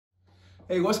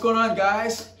Hey, what's going on,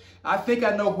 guys? I think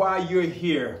I know why you're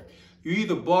here. You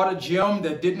either bought a gym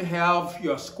that didn't have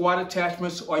your squat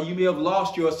attachments, or you may have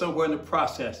lost yours somewhere in the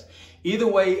process. Either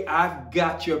way, I've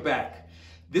got your back.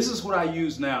 This is what I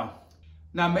use now.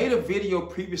 Now, I made a video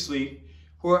previously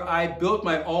where I built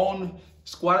my own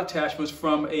squat attachments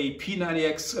from a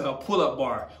P90X pull-up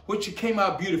bar, which came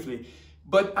out beautifully.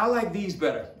 But I like these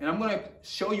better, and I'm going to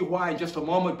show you why in just a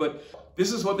moment, but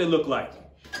this is what they look like.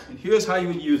 And here's how you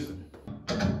would use them.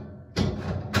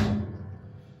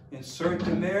 Insert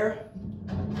them there,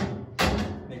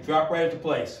 they drop right into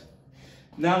place.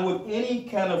 Now with any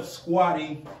kind of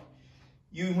squatting,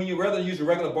 when you rather use a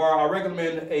regular bar, I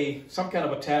recommend some kind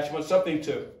of attachment, something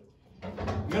to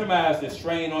minimize the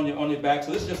strain on your back.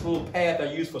 So this is just a little pad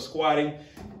I use for squatting,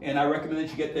 and I recommend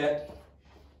that you get that.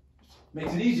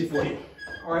 Makes it easy for you.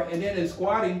 All right, and then in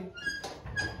squatting,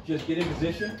 just get in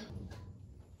position.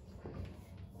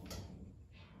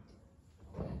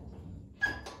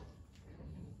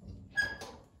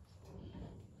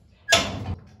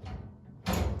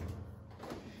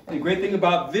 And the great thing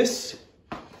about this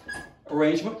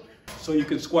arrangement, so you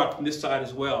can squat from this side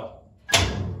as well.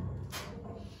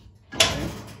 Okay.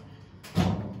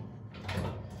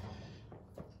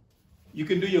 You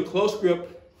can do your close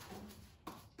grip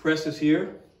presses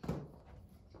here.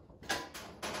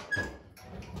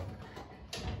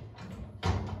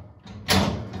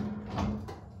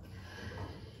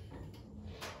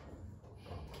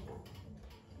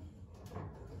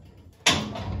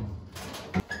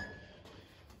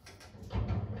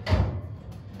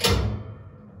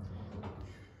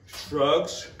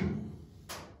 Shrugs.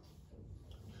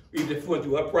 Even if you want to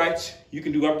do uprights, you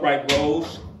can do upright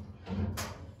rows.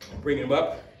 Bring them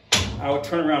up. I would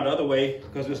turn around the other way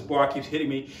because this bar keeps hitting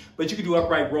me. But you can do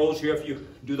upright rows here if you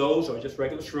do those, or just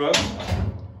regular shrugs.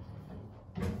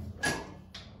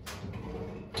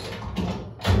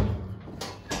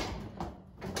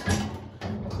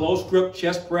 Close grip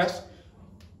chest press.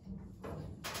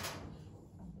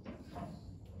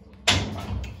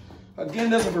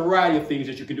 Again, there's a variety of things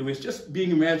that you can do. It's just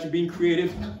being imagined, being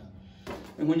creative.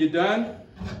 And when you're done,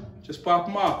 just pop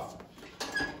them off.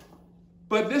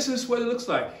 But this is what it looks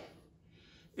like.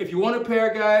 If you want a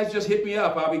pair, guys, just hit me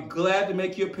up. I'll be glad to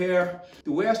make you a pair.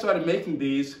 The way I started making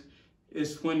these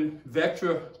is when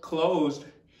Vectra closed,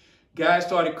 guys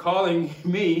started calling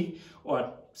me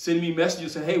or sending me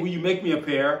messages saying, hey, will you make me a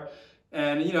pair?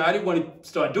 And, you know, I didn't want to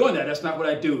start doing that. That's not what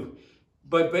I do.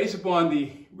 But based upon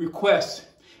the requests,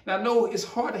 and I know it's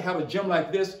hard to have a gym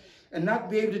like this and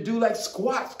not be able to do like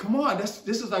squats. Come on, this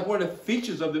is like one of the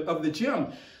features of the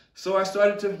gym. So I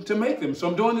started to make them. So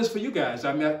I'm doing this for you guys.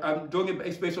 I'm doing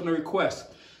it based on the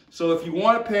request. So if you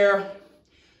want a pair,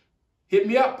 hit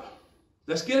me up.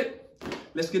 Let's get it.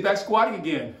 Let's get back squatting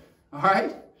again. All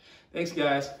right? Thanks,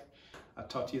 guys. I'll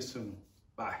talk to you soon.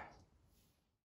 Bye.